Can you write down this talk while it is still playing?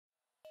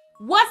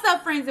What's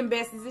up, friends and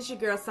besties? It's your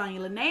girl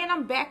SaunyaLiné, and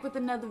I'm back with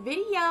another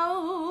video.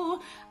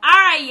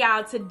 Alright,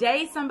 y'all,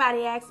 today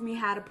somebody asked me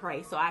how to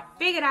pray, so I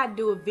figured I'd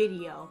do a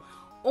video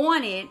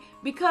on it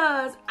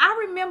because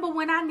I remember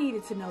when I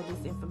needed to know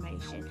this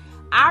information.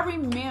 I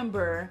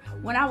remember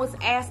when I was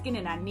asking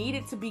and I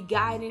needed to be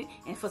guided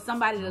and for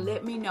somebody to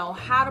let me know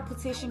how to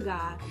petition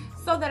God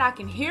so that I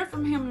can hear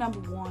from him, number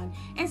one,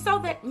 and so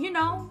that, you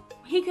know,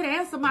 he could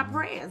answer my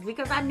prayers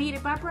because I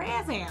needed my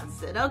prayers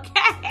answered,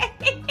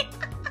 okay?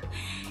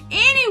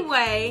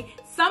 Anyway,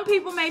 some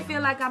people may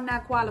feel like I'm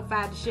not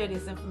qualified to share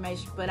this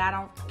information, but I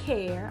don't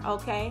care,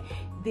 okay?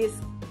 This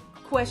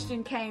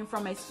question came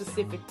from a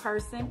specific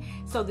person,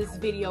 so this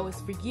video is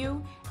for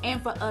you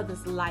and for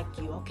others like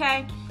you,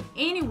 okay?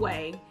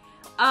 Anyway,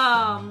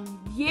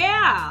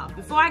 yeah,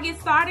 before I get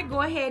started,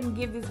 go ahead and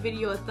give this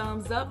video a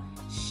thumbs up.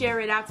 Share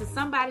it out to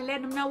somebody.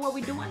 Let them know what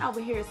we're doing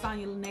over here at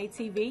SaunyaLiné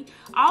TV.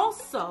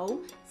 Also,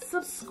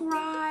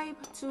 subscribe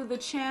to the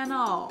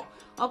channel.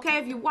 Okay,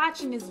 if you're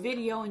watching this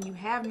video and you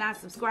have not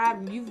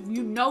subscribed and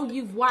you know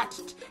you've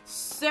watched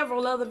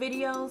several other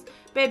videos,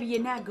 baby,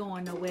 you're not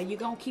going nowhere. You're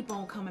going to keep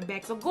on coming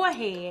back. So go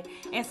ahead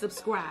and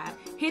subscribe.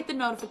 Hit the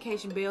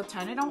notification bell.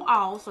 Turn it on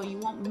all so you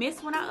won't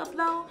miss when I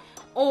upload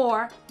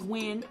or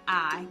when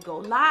I go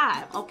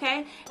live,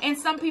 okay? And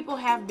some people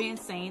have been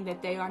saying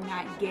that they are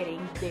not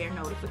getting their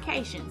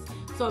notifications.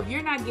 So if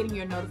you're not getting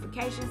your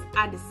notifications,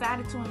 I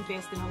decided to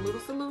invest in a little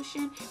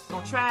solution.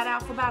 Gonna try it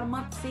out for about a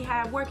month to see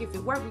how it works. If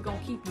it works, we're gonna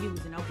keep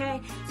using, okay?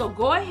 So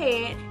go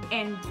ahead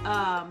and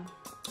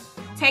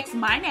text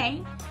my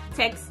name,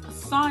 text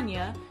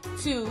Saunya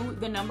to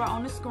the number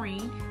on the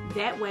screen.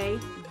 That way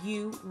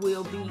you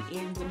will be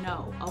in the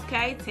know,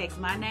 okay? Text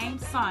my name,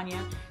 Saunya,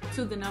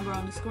 to the number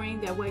on the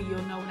screen. That way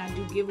you'll know when I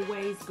do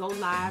giveaways, go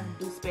live,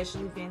 do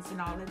special events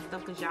and all that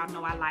stuff, because y'all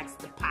know I likes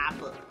to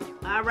pop up.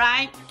 All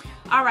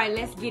right,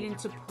 let's get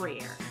into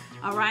prayer.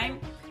 All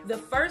right, the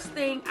first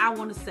thing I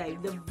want to say,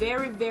 the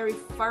very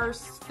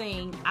first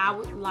thing I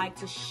would like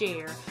to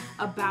share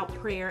about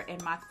prayer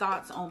and my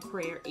thoughts on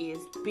prayer is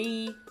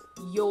be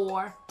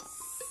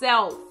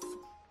yourself.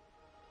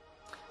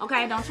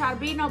 Okay, don't try to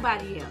be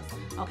nobody else.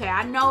 Okay,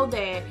 I know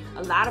that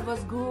a lot of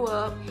us grew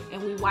up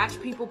and we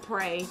watch people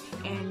pray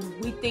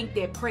and we think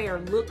that prayer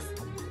looks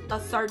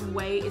a certain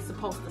way. It's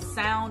supposed to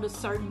sound a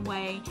certain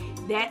way.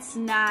 That's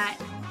not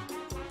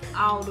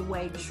all the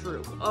way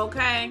true,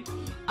 okay?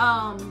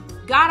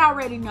 God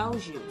already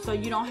knows you, so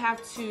you don't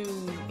have to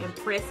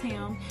impress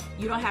him.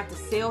 You don't have to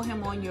sell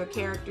him on your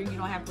character. You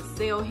don't have to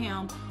sell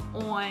him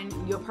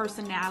on your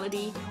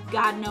personality.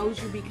 God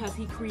knows you because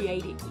he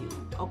created you,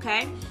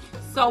 okay?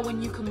 So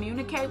when you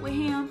communicate with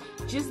him,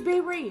 just be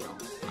real,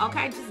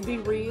 okay? Just be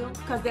real,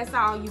 because that's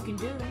all you can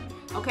do,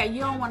 okay? You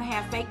don't want to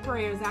have fake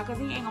prayers out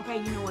because he ain't going to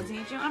pay you no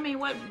attention. I mean,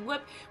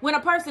 when a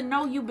person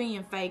know you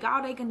being fake,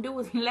 all they can do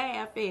is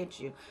laugh at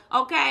you,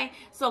 okay?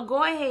 So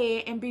go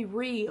ahead and be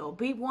real.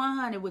 Be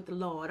 100 with the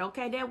Lord,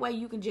 okay? That way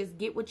you can just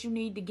get what you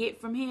need to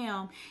get from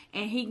him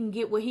and he can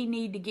get what he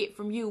need to get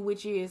from you,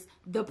 which is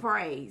the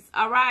praise,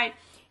 all right?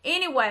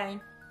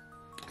 Anyway,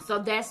 so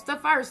that's the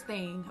first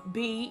thing.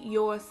 Be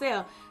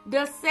yourself.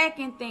 The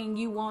second thing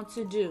you want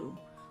to do,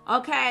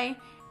 okay,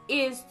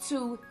 is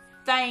to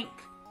thank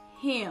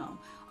him.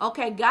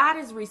 Okay, God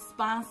is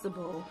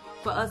responsible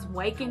for us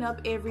waking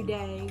up every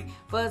day,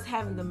 for us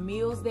having the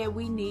meals that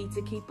we need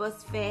to keep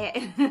us fat.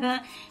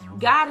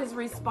 God is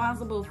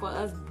responsible for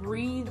us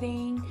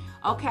breathing,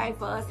 okay,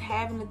 for us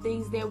having the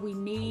things that we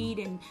need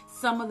and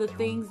some of the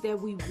things that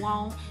we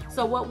want.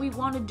 So what we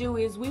want to do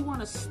is we want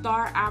to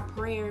start our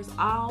prayers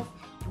off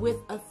with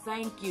a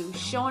thank you,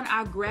 showing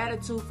our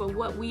gratitude for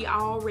what we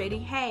already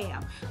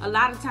have. A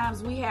lot of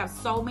times we have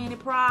so many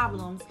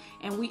problems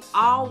and we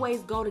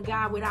always go to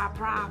God with our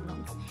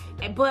problems.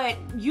 But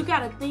you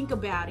got to think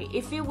about it.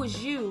 If it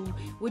was you,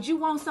 would you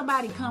want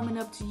somebody coming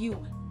up to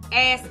you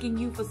asking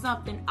you for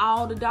something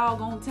all the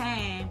doggone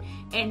time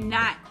and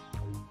not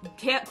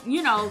kept,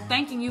 you know,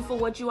 thanking you for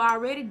what you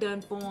already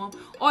done for them,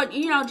 or,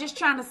 you know, just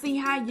trying to see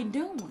how you're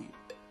doing?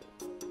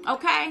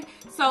 Okay,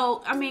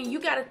 so I mean,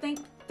 you got to think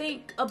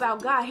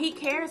about God. He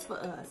cares for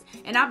us,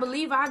 and I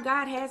believe our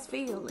God has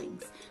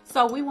feelings.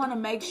 So we want to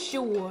make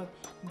sure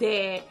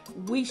that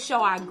we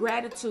show our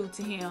gratitude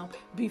to him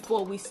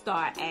before we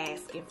start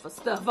asking for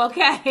stuff,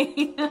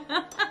 okay?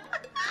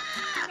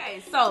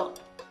 Okay, so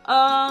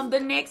the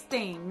next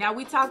thing. Now,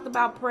 we talked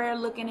about prayer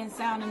looking and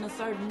sounding a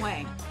certain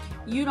way.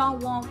 You don't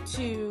want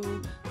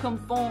to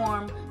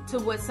conform to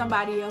what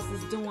somebody else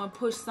is doing,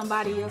 push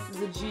somebody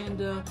else's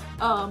agenda,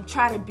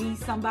 try to be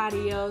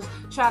somebody else,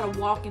 try to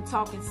walk and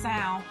talk and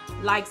sound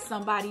like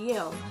somebody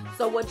else.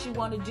 So what you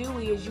want to do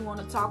is you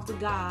want to talk to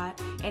God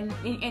and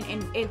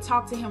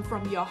talk to him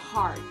from your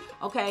heart,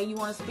 okay? You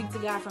want to speak to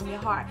God from your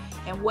heart.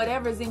 And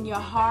whatever's in your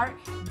heart,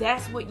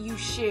 that's what you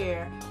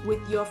share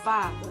with your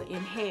Father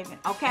in heaven,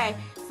 okay?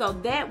 So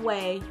that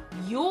way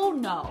you'll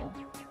know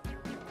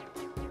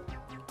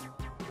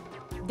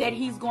that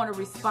he's going to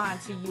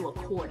respond to you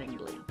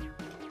accordingly.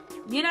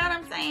 You know what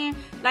I'm saying?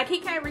 Like, he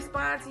can't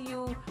respond to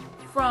you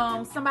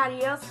from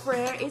somebody else's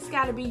prayer. It's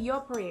got to be your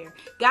prayer.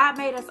 God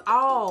made us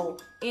all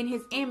in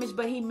his image,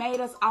 but he made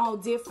us all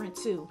different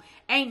too.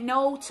 Ain't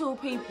no two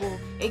people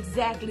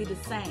exactly the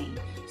same.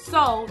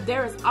 So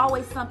there is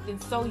always something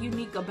so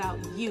unique about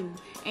you,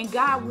 and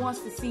God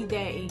wants to see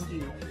that in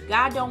you.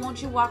 God don't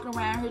want you walking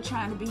around here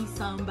trying to be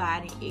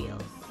somebody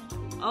else.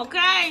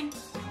 Okay?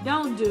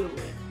 Don't do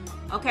it.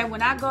 Okay,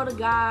 when I go to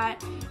God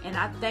and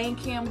I thank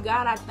him,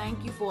 God, I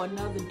thank you for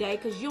another day,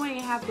 because you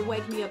ain't have to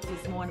wake me up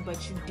this morning,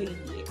 but you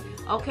did.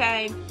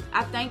 Okay,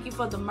 I thank you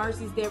for the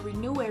mercies that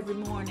renew every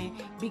morning,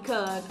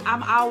 because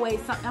I'm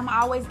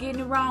always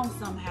getting it wrong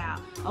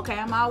somehow. Okay,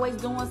 I'm always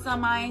doing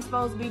something I ain't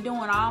supposed to be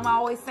doing. I'm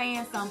always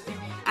saying something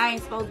I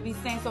ain't supposed to be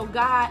saying. So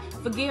God,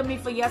 forgive me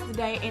for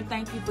yesterday, and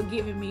thank you for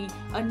giving me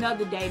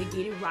another day to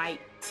get it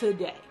right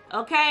today.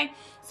 Okay,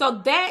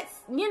 so that's,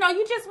 you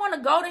just want to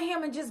go to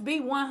him and just be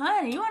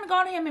 100. You want to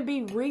go to him and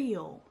be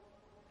real.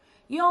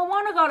 You don't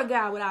want to go to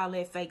God with all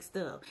that fake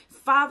stuff.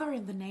 Father,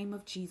 in the name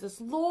of Jesus,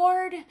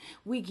 Lord,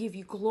 we give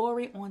you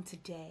glory on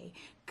today.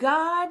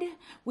 God,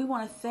 we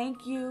want to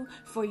thank you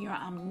for your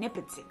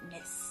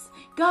omnipotentness.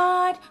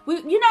 God,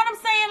 you know what I'm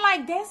saying?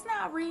 Like, that's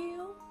not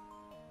real.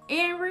 It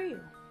ain't real.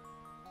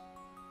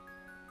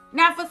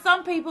 Now, for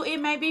some people, it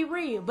may be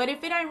real. But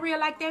if it ain't real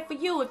like that for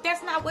you, if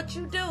that's not what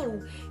you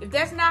do, if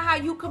that's not how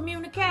you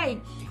communicate,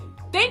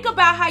 think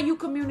about how you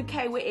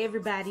communicate with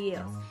everybody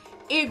else.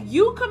 If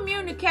you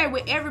communicate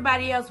with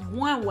everybody else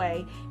one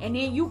way, and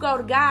then you go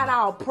to God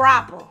all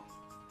proper,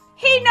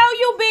 he know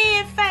you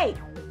being fake,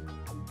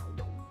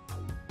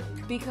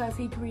 because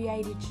he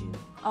created you.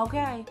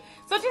 Okay?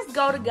 So just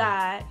go to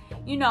God,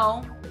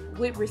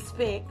 with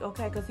respect,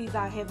 okay? Because he's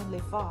our heavenly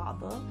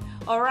Father.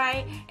 All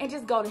right? And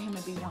just go to him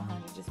and be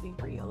 100. Just be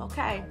real,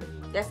 okay?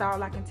 That's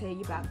all I can tell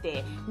you about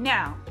that.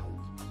 Now,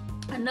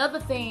 another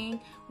thing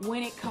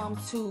when it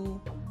comes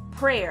to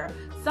prayer,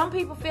 some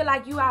people feel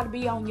like you ought to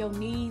be on your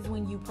knees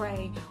when you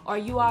pray, or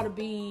you ought to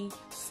be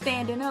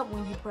standing up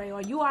when you pray,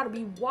 or you ought to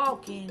be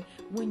walking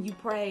when you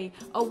pray,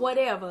 or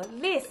whatever.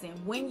 Listen,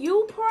 when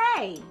you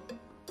pray,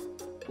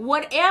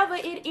 whatever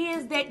it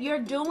is that you're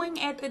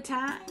doing at the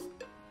time,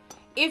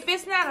 if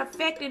it's not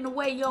affecting the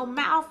way your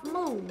mouth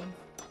moves,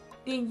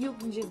 then you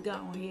can just go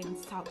ahead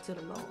and talk to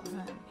the Lord,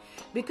 honey.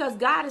 Because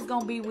God is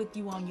going to be with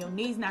you on your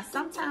knees. Now,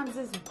 sometimes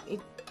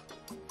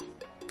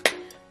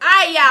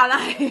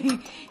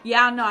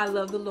y'all know I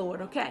love the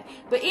Lord, okay?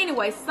 But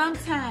anyway,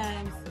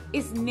 sometimes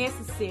it's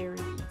necessary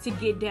to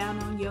get down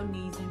on your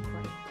knees and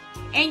pray.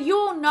 And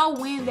you'll know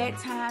when that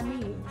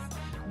time is.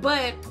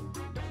 But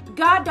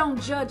God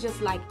don't judge us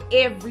like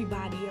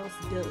everybody else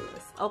does,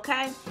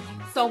 okay?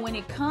 So when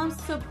it comes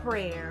to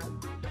prayer,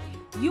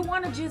 you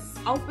want to just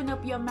open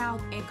up your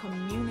mouth and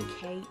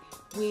communicate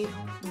with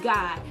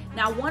God.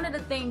 Now, one of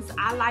the things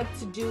I like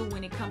to do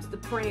when it comes to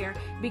prayer,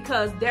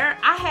 because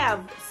I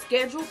have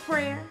scheduled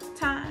prayer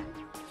time,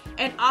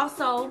 and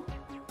also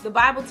the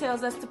Bible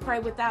tells us to pray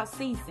without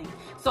ceasing.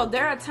 So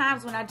there are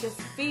times when I just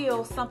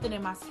feel something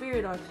in my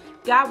spirit, or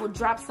God will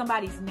drop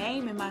somebody's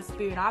name in my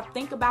spirit. I'll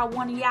think about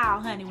one of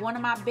y'all, honey, one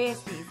of my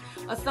besties,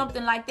 or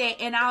something like that,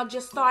 and I'll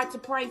just start to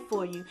pray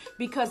for you,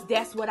 because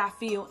that's what I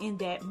feel in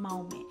that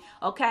moment.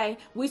 Okay?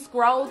 We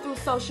scroll through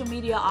social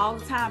media all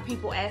the time,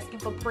 people asking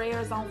for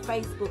prayers on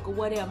Facebook or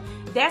whatever.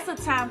 That's a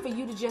time for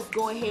you to just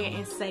go ahead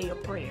and say a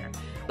prayer.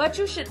 But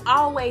you should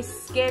always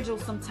schedule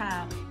some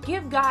time.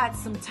 Give God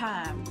some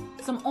time,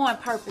 some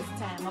on-purpose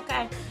time,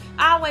 okay?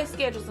 I always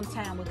schedule some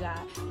time with God.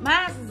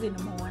 Mine is in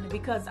the morning,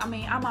 because,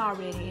 I'm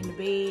already in the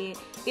bed.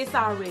 It's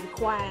already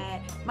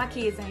quiet. My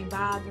kids ain't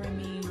bothering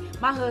me.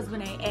 My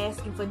husband ain't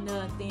asking for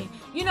nothing.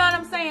 You know what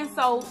I'm saying?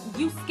 So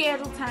you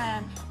schedule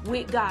time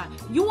with God.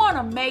 You want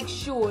to make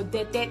sure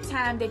that that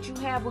time that you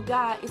have with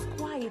God is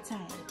quiet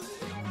time.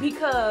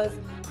 Because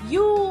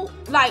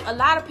a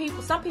lot of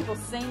people, some people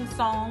sing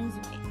songs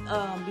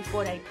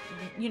before they,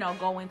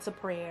 go into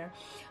prayer.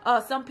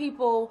 Some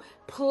people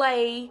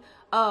play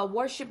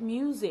worship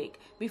music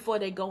before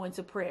they go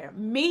into prayer.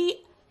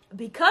 Me,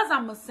 because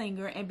I'm a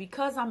singer and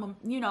because I'm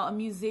a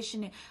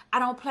musician, and I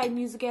don't play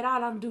music at all. I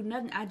don't do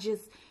nothing. I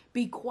just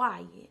be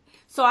quiet.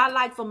 So I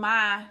like for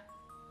my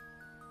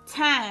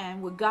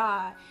time with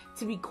God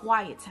to be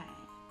quiet time.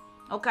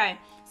 Okay.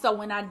 So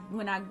when I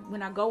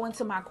go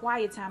into my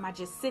quiet time, I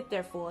just sit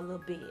there for a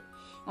little bit.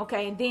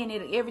 Okay, and then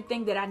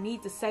everything that I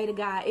need to say to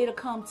God, it'll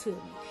come to me,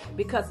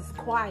 because it's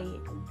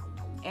quiet,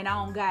 and I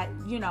don't got,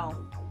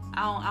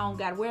 I don't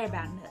got to worry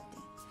about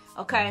nothing.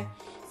 Okay,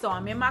 so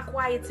I'm in my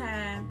quiet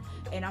time,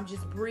 and I'm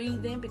just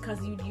breathing,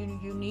 because you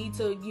need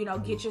to,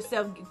 get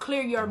yourself,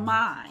 clear your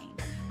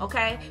mind.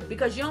 Okay,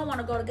 because you don't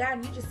want to go to God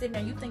and you just sitting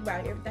there, you think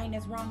about everything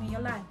that's wrong in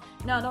your life.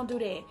 No, don't do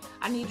that.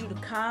 I need you to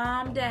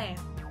calm down.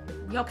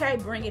 Okay,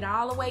 bring it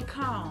all the way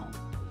calm.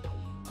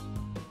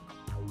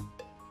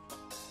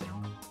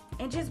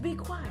 And just be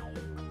quiet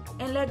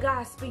and let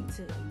God speak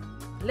to you.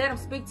 Let him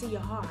speak to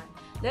your heart.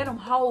 Let him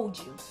hold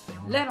you.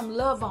 Let him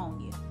love on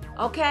you.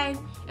 Okay?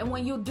 And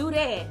when you do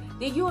that,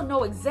 then you'll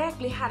know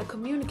exactly how to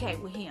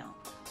communicate with him.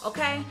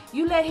 Okay?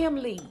 You let him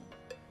lead.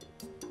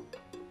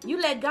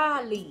 You let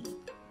God lead.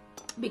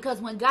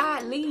 Because when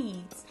God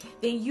leads,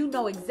 then you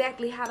know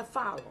exactly how to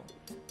follow.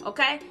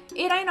 Okay?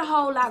 It ain't a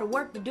whole lot of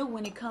work to do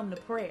when it comes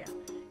to prayer.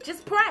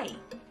 Just pray.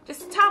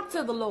 Just talk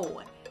to the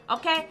Lord.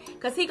 Okay?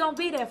 Because He gonna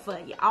be there for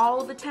you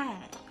all the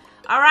time.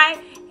 All right?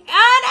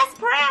 That's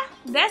prayer.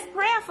 That's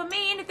prayer for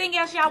me. Anything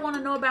else y'all want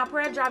to know about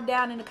prayer, drop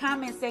down in the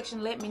comment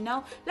section. Let me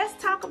know.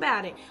 Let's talk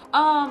about it.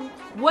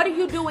 What do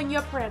you do in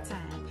your prayer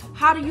time?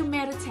 How do you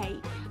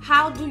meditate?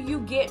 How do you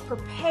get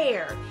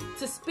prepared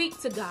to speak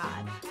to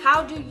God?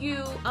 How do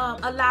you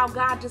allow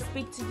God to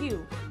speak to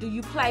you? Do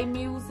you play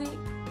music?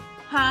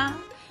 Huh?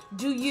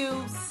 Do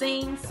you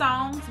sing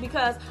songs?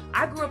 Because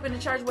I grew up in a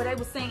church where they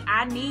would sing,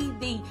 I need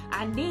thee,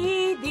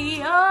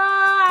 oh,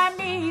 I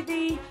need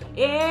thee,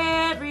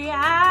 every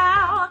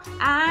hour,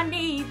 I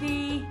need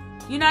thee.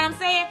 You know what I'm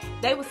saying?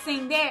 They would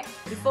sing that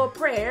before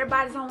prayer.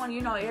 Everybody's on one,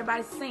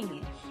 everybody's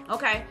singing.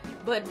 Okay?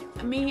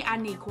 But me, I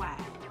need quiet.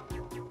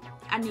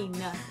 I need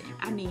nothing.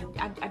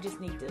 I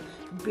just need to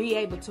be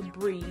able to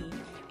breathe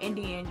and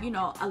then,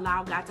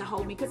 allow God to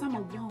hold me, because I'm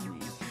a woman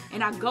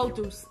and I go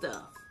through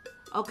stuff.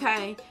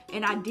 Okay,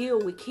 and I deal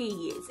with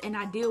kids, and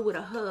I deal with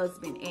a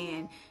husband,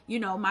 and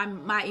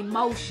my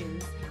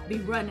emotions be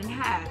running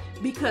high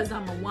because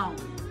I'm a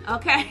woman.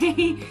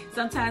 Okay,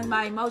 sometimes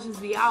my emotions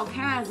be all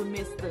kinds of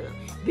messed up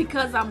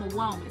because I'm a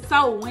woman.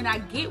 So when I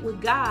get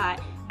with God,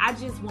 I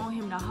just want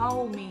Him to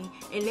hold me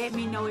and let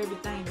me know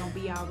everything gonna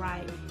be all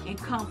right, and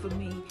comfort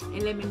me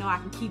and let me know I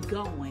can keep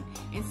going.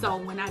 And so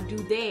when I do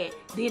that,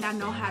 then I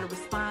know how to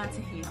respond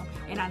to Him,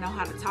 and I know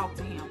how to talk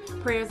to Him.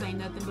 Prayers ain't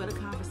nothing but a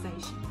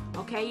conversation.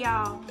 Okay,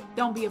 y'all?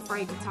 Don't be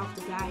afraid to talk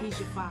to God. He's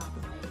your Father.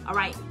 All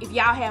right? If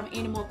y'all have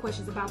any more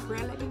questions about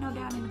prayer, let me know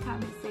down in the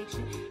comment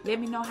section. Let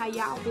me know how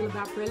y'all feel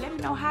about prayer. Let me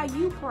know how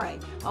you pray.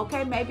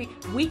 Okay? Maybe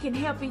we can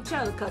help each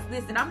other. Because,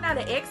 listen, I'm not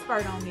an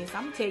expert on this.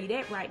 I'm going to tell you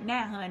that right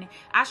now, honey.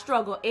 I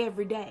struggle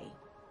every day.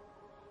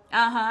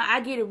 I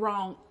get it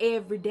wrong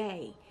every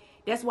day.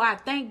 That's why I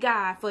thank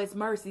God for His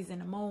mercies in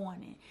the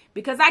morning.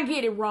 Because I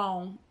get it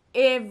wrong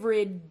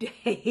every day.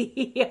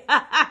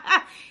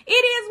 It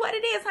is what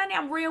it is, honey.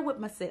 I'm real with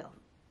myself.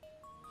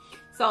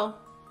 So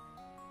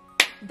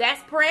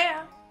that's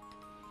prayer.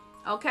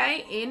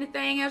 Okay,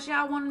 anything else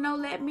y'all want to know,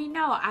 let me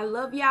know. I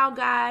love y'all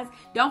guys.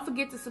 Don't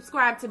forget to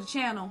subscribe to the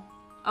channel.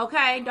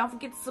 Okay, don't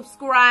forget to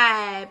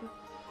subscribe.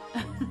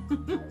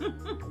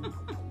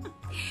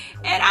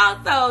 And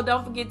also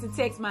don't forget to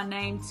text my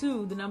name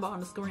to the number on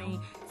the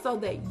screen so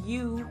that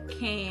you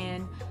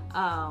can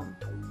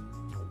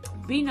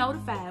be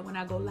notified when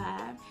I go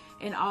live,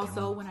 and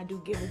also when I do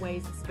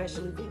giveaways and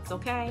special events.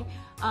 Okay,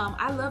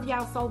 I love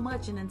y'all so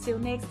much, and until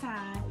next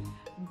time,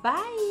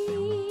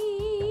 bye.